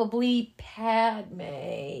 Probably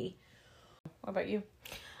Padme. What about you?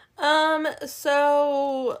 My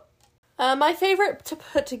favorite to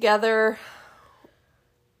put together,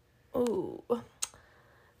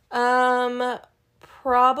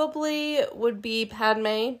 probably would be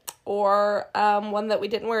Padme, or one that we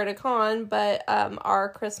didn't wear at a con, but our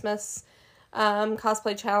Christmas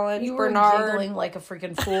cosplay challenge. You were giggling like a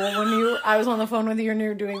freaking fool when I was on the phone with you and you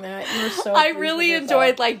were doing that. You were so. I really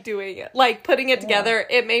enjoyed like doing it, like putting it together.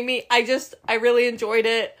 It made me. I really enjoyed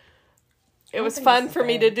it. It was fun for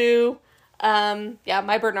me to do.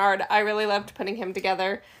 My Bernard, I really loved putting him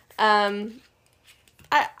together. I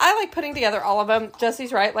like putting together all of them.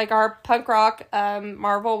 Jesse's right. Like our punk rock,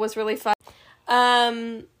 Marvel was really fun.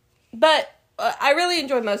 But I really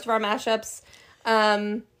enjoyed most of our mashups.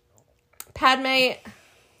 Padme,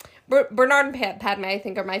 Bernard and Padme, I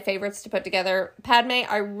think are my favorites to put together. Padme,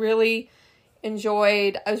 I really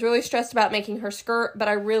enjoyed. I was really stressed about making her skirt, but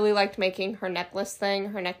I really liked making her necklace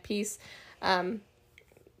thing, her neck piece. It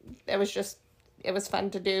was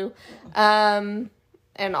fun to do. And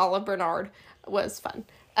all of Bernard was fun.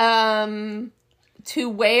 To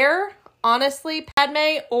wear, honestly,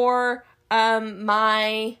 Padme or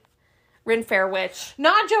my Ren Fair Witch.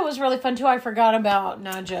 Nadja was really fun too. I forgot about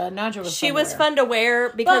Nadja. Nadja was fun to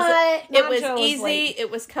wear because it was easy,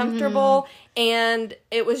 it was comfortable, and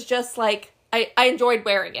it was just like I enjoyed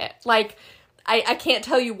wearing it. Like I can't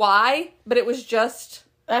tell you why, but it was just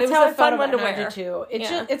That's how I felt about Nadja too.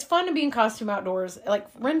 It's fun to be in costume outdoors. Like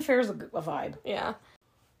Ren Fair's a vibe. Yeah.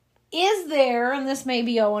 Is there, and this may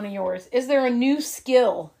be one of yours, is there a new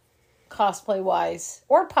skill, cosplay wise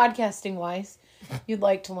or podcasting wise, you'd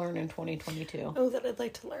like to learn in 2022? Oh, that I'd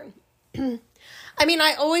like to learn. I mean,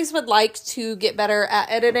 I always would like to get better at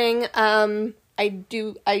editing. I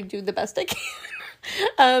do the best I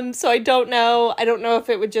can. So I don't know if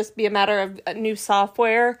it would just be a matter of new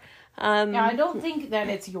software. I don't think that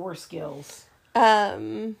it's your skills.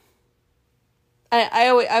 I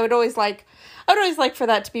would always like for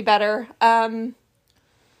that to be better. I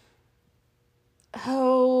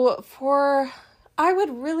would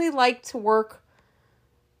really like to work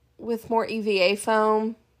with more EVA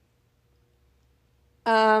foam.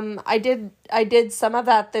 I did some of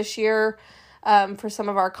that this year, for some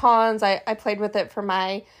of our cons. I played with it for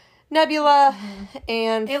my Nebula,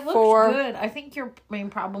 and it looked good. I think your main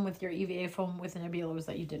problem with your EVA foam with Nebula was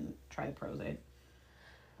that you didn't try the Prozade.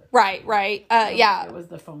 Right. It was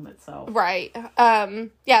the foam itself. Right.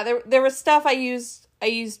 There was stuff I used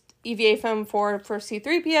EVA foam for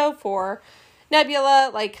C-3PO, for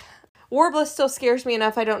Nebula. Like, Warbler still scares me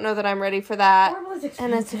enough. I don't know that I'm ready for that. Warbler's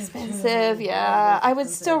expensive. And it's expensive, too. Yeah. I would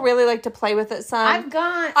still really like to play with it some.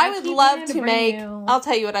 I would love to make... I'll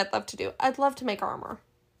tell you what I'd love to do. I'd love to make armor.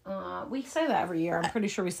 We say that every year. I'm pretty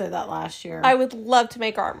sure we said that last year. I would love to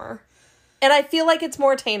make armor. And I feel like it's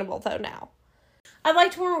more attainable, though, now. I'd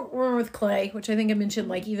like to work with clay, which I think I mentioned,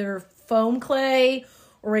 like either foam clay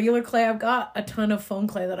or regular clay. I've got a ton of foam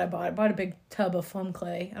clay that I bought. I bought a big tub of foam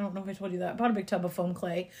clay. I don't know if I told you that. I bought a big tub of foam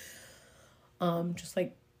clay. Just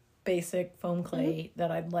like basic foam clay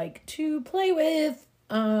that I'd like to play with.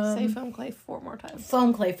 Say foam clay 4 more times.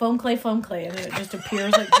 Foam clay. And then it just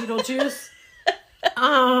appears like Beetlejuice.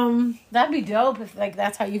 That'd be dope if like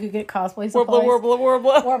that's how you could get cosplay supplies. Warbler.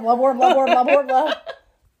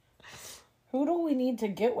 Who do we need to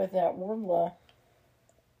get with that Warbler?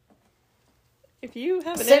 If you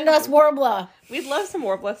have send us Warbler. We'd love some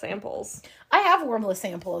Warbler samples. I have Warbler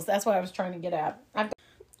samples. That's what I was trying to get at. I've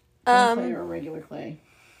got clay or regular clay.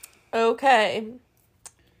 Okay.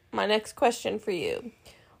 My next question for you.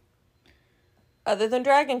 Other than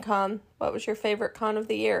Dragon Con, what was your favorite con of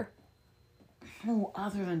the year? Oh,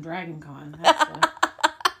 other than Dragon Con. Other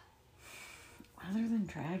than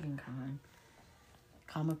Dragon Con.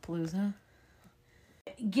 Comicpalooza.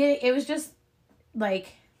 It was just,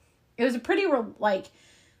 like, it was a pretty, like,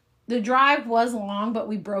 the drive was long, but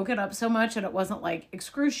we broke it up so much and it wasn't, like,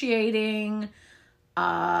 excruciating.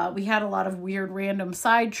 We had a lot of weird random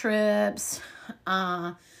side trips.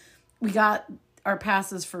 We got our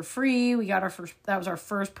passes for free. That was our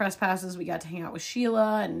first press passes. We got to hang out with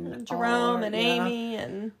Sheila and Jerome and Amy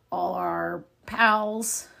and all our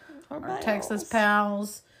pals, our Texas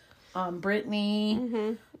pals,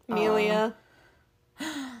 Brittany, Amelia.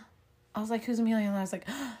 I was like, who's Amelia? And I was like,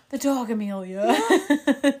 the dog Amelia.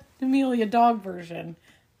 Amelia dog version.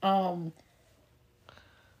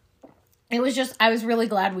 It was just, I was really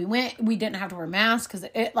glad we went. We didn't have to wear masks because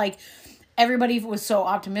it like, everybody was so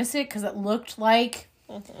optimistic because it looked like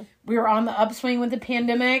we were on the upswing with the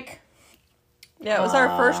pandemic. Yeah, it was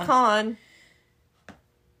our first con.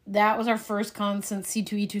 that was our first con since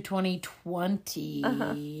C2E2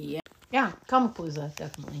 2020. Yeah, Comicpalooza,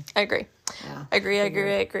 definitely. I agree. Yeah, I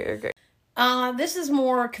agree. This is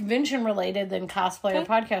more convention related than cosplay or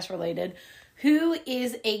podcast related. Who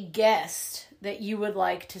is a guest that you would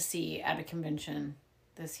like to see at a convention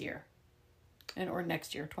this year? Or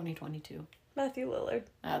next year, 2022? Matthew Lillard.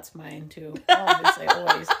 That's mine too. Obviously,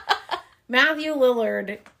 always. Matthew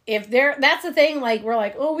Lillard, that's the thing, like, we're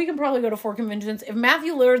like, oh, we can probably go to 4 conventions. If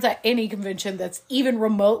Matthew Lillard's at any convention that's even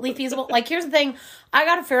remotely feasible, like, here's the thing, I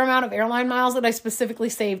got a fair amount of airline miles that I specifically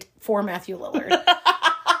saved for Matthew Lillard.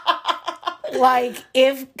 Like,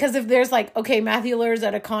 because if there's, like, okay, Matthew Lillard's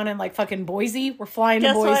at a con in, like, fucking Boise, we're flying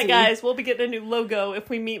to Boise. Guess what, guys? We'll be getting a new logo if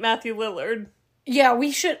we meet Matthew Lillard. Yeah,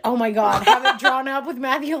 we should, oh my God, have it drawn up with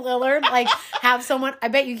Matthew Lillard. Like, have someone, I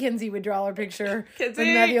bet you Kinsey would draw a picture with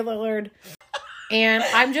Matthew Lillard. And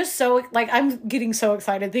I'm just so, like, I'm getting so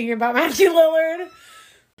excited thinking about Matthew Lillard.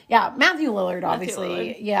 Yeah, Matthew Lillard, obviously.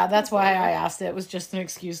 Matthew Lillard. Yeah, that's why I asked it. It was just an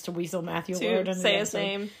excuse to weasel Matthew Lillard. To say his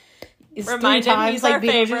name. It's Remind 3 times, like, our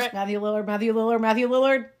favorite. Matthew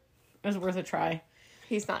Lillard. It was worth a try.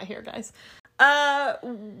 He's not here, guys.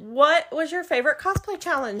 What was your favorite cosplay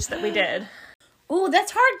challenge that we did? Ooh,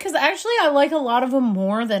 that's hard because actually I like a lot of them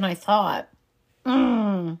more than I thought.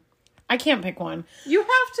 I can't pick one. You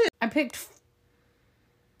have to. I picked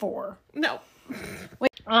 4. No.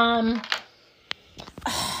 Wait.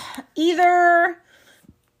 Either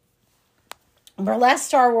Burlesque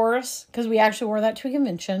Star Wars, because we actually wore that to a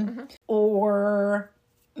convention, or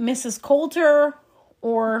Mrs. Coulter,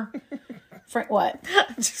 or what?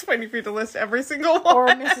 I'm just waiting for you to list every single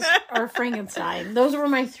one. Or Frankenstein. Those were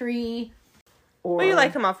my 3. Well, you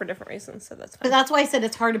like them all for different reasons, so that's fine. But that's why I said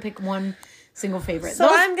it's hard to pick one single favorite. So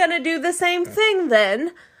I'm going to do the same thing then.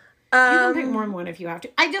 You can pick more than one if you have to.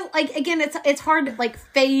 I just, like, again, it's hard to, like,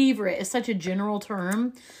 favorite is such a general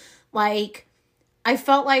term. Like, I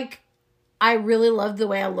felt like I really loved the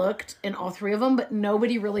way I looked in all 3 of them, but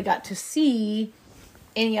nobody really got to see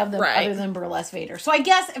any of them other than Burlesque Vader. So I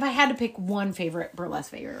guess if I had to pick one favorite, Burlesque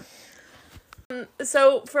Vader.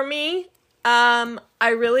 So for me, I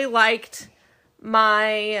really liked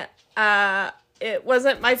my, it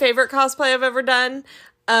wasn't my favorite cosplay I've ever done,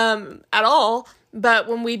 at all, but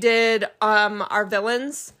when we did, our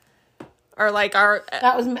villains, or like our,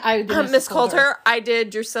 that was, Miss Coulter, I did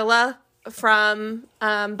Drusilla from,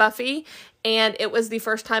 Buffy, and it was the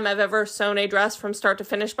first time I've ever sewn a dress from start to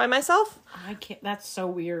finish by myself. I can't, that's so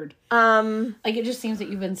weird. Like, it just seems that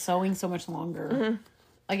you've been sewing so much longer.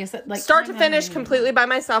 Like I said, like, start to finish completely by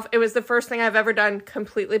myself. It was the first thing I've ever done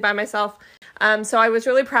completely by myself. So I was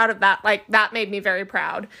really proud of that. Like, that made me very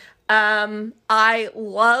proud. I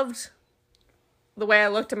loved the way I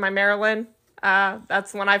looked in my Marilyn.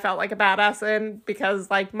 That's when I felt like a badass in, because,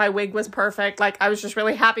 like, my wig was perfect. Like, I was just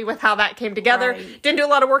really happy with how that came together. Right. Didn't do a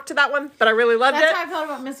lot of work to that one, but I really loved it. That's how I felt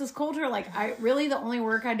about Mrs. Coulter. Like, the only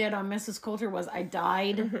work I did on Mrs. Coulter was I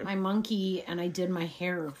dyed my monkey and I did my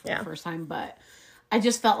hair for the first time, but I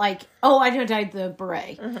just felt like, I dyed the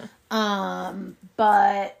beret.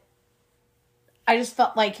 But I just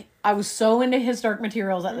felt like I was so into his dark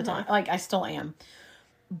materials at the time. Like, I still am.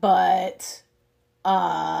 But,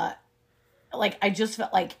 like, I just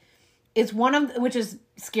felt like it's one of, which is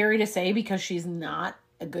scary to say because she's not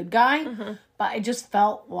a good guy, but I just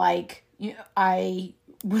felt like, I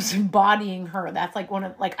was embodying her. That's like one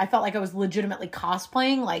of, like, I felt like I was legitimately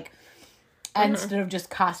cosplaying, like, instead of just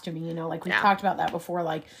costuming, like we talked about that before.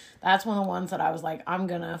 Like, that's one of the ones that I was like, I'm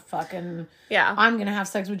gonna fucking, I'm gonna have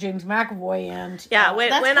sex with James McAvoy. And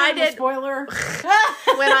when I did spoiler,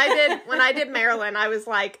 when I did Marilyn, I was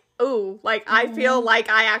like, ooh, like, I feel like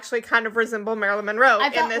I actually kind of resemble Marilyn Monroe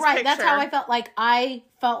in this picture. That's how I felt. Like, I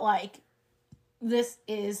felt like this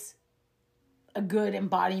is a good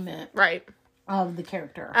embodiment, of the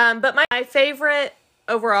character. But my favorite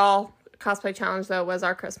overall cosplay challenge, though, was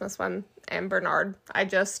our Christmas one, and Bernard.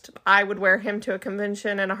 I would wear him to a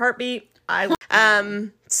convention in a heartbeat.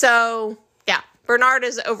 So yeah, Bernard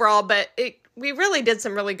is overall, but we really did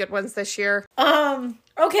some really good ones this year.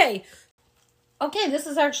 Okay, this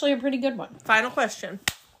is actually a pretty good one. Final question.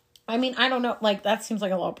 I mean, I don't know, like, that seems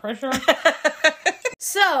like a lot of pressure.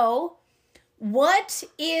 So, what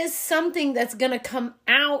is something that's going to come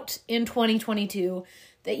out in 2022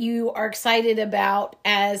 that you are excited about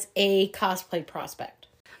as a cosplay prospect?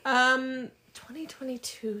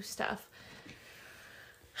 2022 stuff.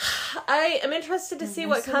 I am interested to see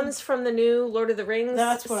what comes from the new Lord of the Rings series.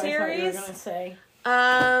 That's what I thought you were going to say.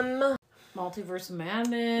 Multiverse of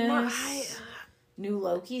Madness. new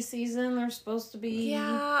Loki season they're supposed to be.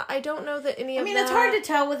 Yeah, I don't know that any of that... I mean, it's hard to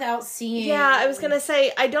tell without seeing. Yeah, I was going to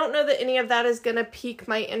say, I don't know that any of that is going to pique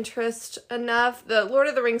my interest enough. The Lord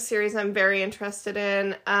of the Rings series I'm very interested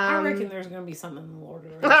in. I reckon there's going to be something in the Lord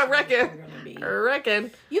of the Rings. I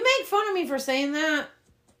reckon. You make fun of me for saying that,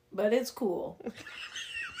 but it's cool.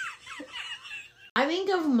 I think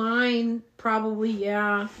of mine, probably,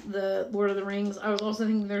 the Lord of the Rings. I was also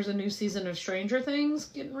thinking there's a new season of Stranger Things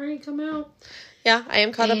getting ready to come out. Yeah, I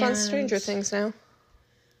am caught up on Stranger Things now.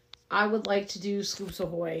 I would like to do Scoops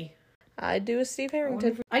Ahoy. I'd do a Steve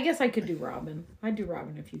Harrington. I guess I could do Robin. I'd do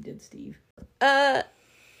Robin if you did Steve.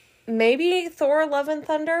 Maybe Thor: Love and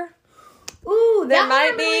Thunder? Ooh, that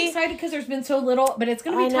might be. I'm really excited because the's been so little, but it's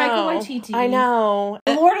going to be Taika Waititi. I know.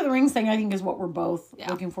 The Lord of the Rings thing, I think, is what we're both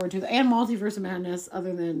looking forward to. And Multiverse of Madness,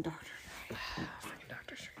 other than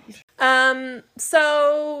Doctor Strange.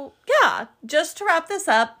 So, yeah, just to wrap this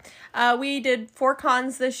up, we did 4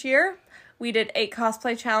 cons this year. We did 8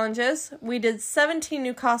 cosplay challenges. We did 17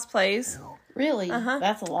 new cosplays. Really? Uh-huh.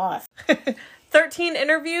 That's a lot. 13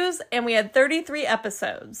 interviews, and we had 33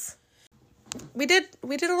 episodes. We did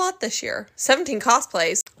a lot this year. 17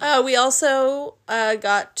 cosplays. We also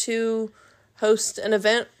got to host an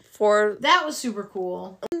event for... That was super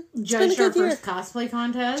cool. Judged our first cosplay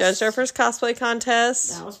contest.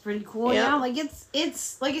 That was pretty cool. Yeah, like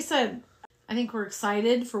it's like I said, I think we're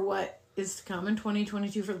excited for what is to come in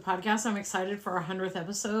 2022 for the podcast. I'm excited for our 100th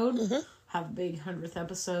episode. Mm-hmm. Have a big 100th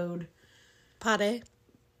episode. Party.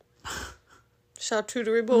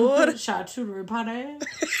 Charcuterie board. Charcuterie party.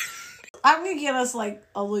 I'm going to get us, like,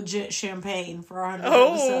 a legit champagne for our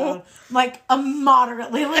 100th episode. Like, a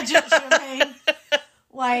moderately legit champagne.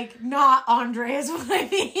 Like, not Andre is what I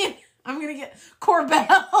mean. I'm going to get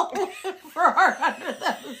Corbel for our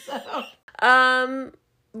 100th episode.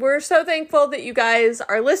 We're so thankful that you guys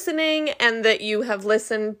are listening and that you have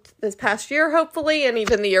listened this past year, hopefully, and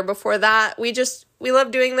even the year before that. We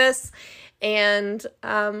love doing this, and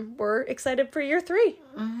we're excited for year 3.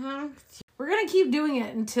 Mm-hmm. We're going to keep doing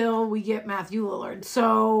it until we get Matthew Lillard.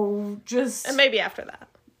 So just... And maybe after that.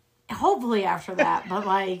 Hopefully after that. But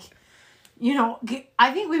like, you know,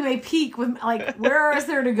 I think we may peak with like, where is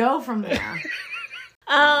there to go from there?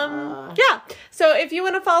 Yeah. So if you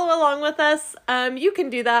want to follow along with us, you can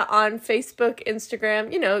do that on Facebook,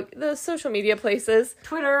 Instagram, you know, the social media places.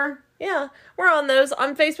 Twitter. Yeah, we're on those.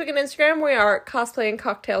 On Facebook and Instagram, we are Cosplay and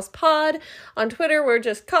Cocktails Pod. On Twitter, we're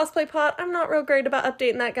just Cosplay Pod. I'm not real great about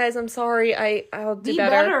updating that, guys. I'm sorry. I'll do better.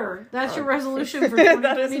 Be better. That's your resolution for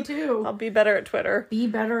 2022. I'll be better at Twitter. Be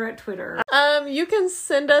better at Twitter. You can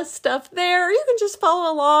send us stuff there. Or you can just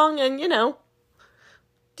follow along and, you know,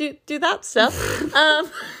 do that stuff.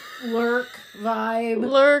 Lurk, vibe.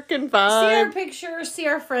 Lurk and vibe. See our pictures. See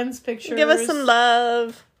our friends' pictures. Give us some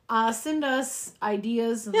love. Send us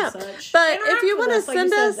ideas and such. But if you want to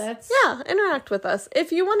send us, interact with us.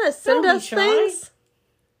 If you want to send us things,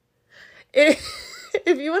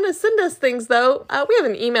 if you want to send us things, though, we have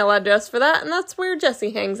an email address for that, and that's where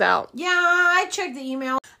Jessie hangs out. Yeah, I checked the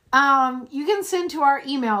email. You can send to our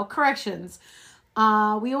email corrections.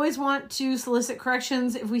 We always want to solicit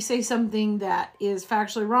corrections if we say something that is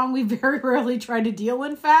factually wrong. We very rarely try to deal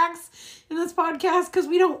in facts in this podcast because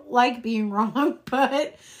we don't like being wrong,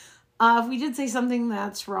 but... if we did say something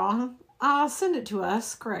that's wrong, send it to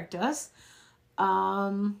us, correct us.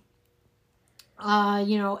 You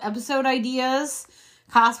know, episode ideas,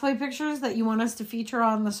 cosplay pictures that you want us to feature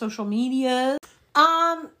on the social media.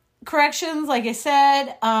 Corrections, like I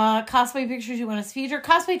said, cosplay pictures you want us to feature.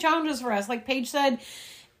 Cosplay challenges for us, like Paige said,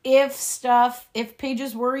 if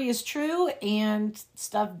Paige's worry is true and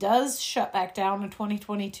stuff does shut back down in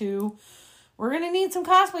 2022, we're going to need some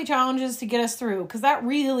cosplay challenges to get us through, because that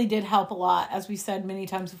really did help a lot. As we said many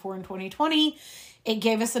times before in 2020, it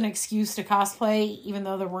gave us an excuse to cosplay, even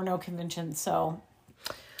though there were no conventions. So,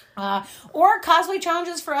 or cosplay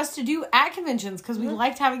challenges for us to do at conventions, because we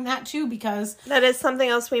liked having that too, because... That is something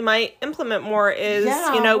else we might implement more is,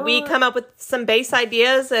 we come up with some base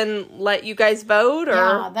ideas and let you guys vote. Or...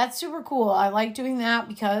 Yeah, that's super cool. I like doing that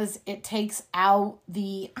because it takes out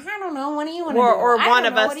the, I don't know, what do you want to do? Or one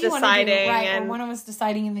of us deciding. Right, or one of us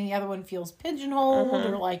deciding and the other one feels pigeonholed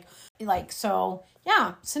or like, so,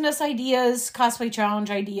 yeah, send us ideas, cosplay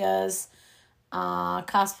challenge ideas,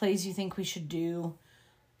 cosplays you think we should do,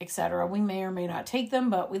 etc. We may or may not take them,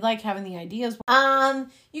 but we like having the ideas.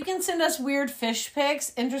 You can send us weird fish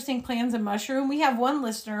pics, interesting plants and mushroom. We have one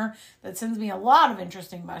listener that sends me a lot of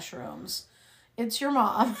interesting mushrooms. It's your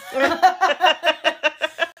mom.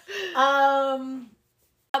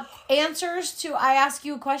 Answers to I Ask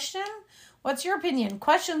You a Question. What's your opinion?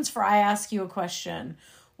 Questions for I Ask You a Question.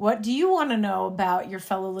 What do you want to know about your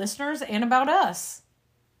fellow listeners and about us?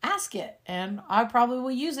 Ask it. And I probably will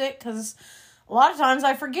use it because a lot of times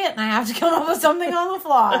I forget and I have to come up with something on the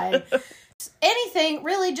fly. Anything,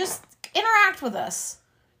 really, just interact with us.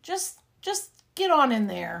 Just get on in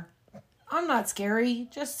there. I'm not scary.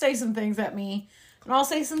 Just say some things at me and I'll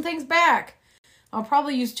say some things back. I'll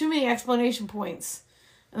probably use too many explanation points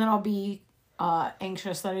and then I'll be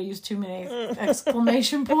anxious that I use too many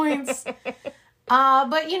exclamation points.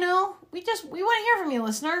 But we want to hear from you,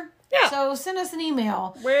 listener. Yeah. So send us an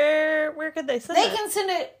email. Where could they send it? They can send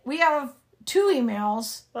it. We have 2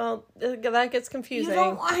 emails. Well, that gets confusing.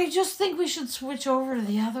 I just think we should switch over to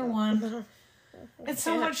the other one. It's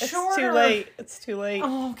so much shorter. It's too late.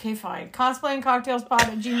 Oh, okay, fine.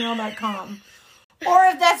 cosplayandcocktailspod@gmail.com. Or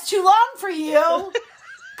if that's too long for you,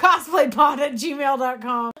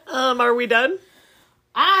 cosplaypod@gmail.com. Are we done?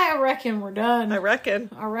 I reckon we're done. I reckon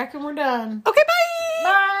we're done. Okay, bye!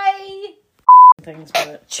 Bye! Things,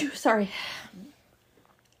 but... Sorry.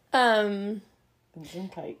 Benzene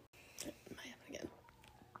pipe. It might happen again.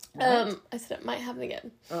 I said it might happen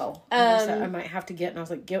again. Oh. I might have to get, and I was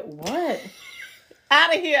like, get what?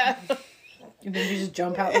 Out of here! And then you just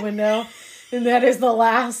jump out the window. And that is the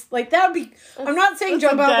last, that would be, I'm not saying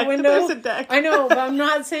jump out the window. There's a deck. I know, but I'm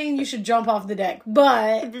not saying you should jump off the deck.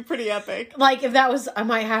 But. It'd be pretty epic. If that was, I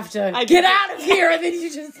might have to get out of here and then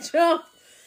you just jump.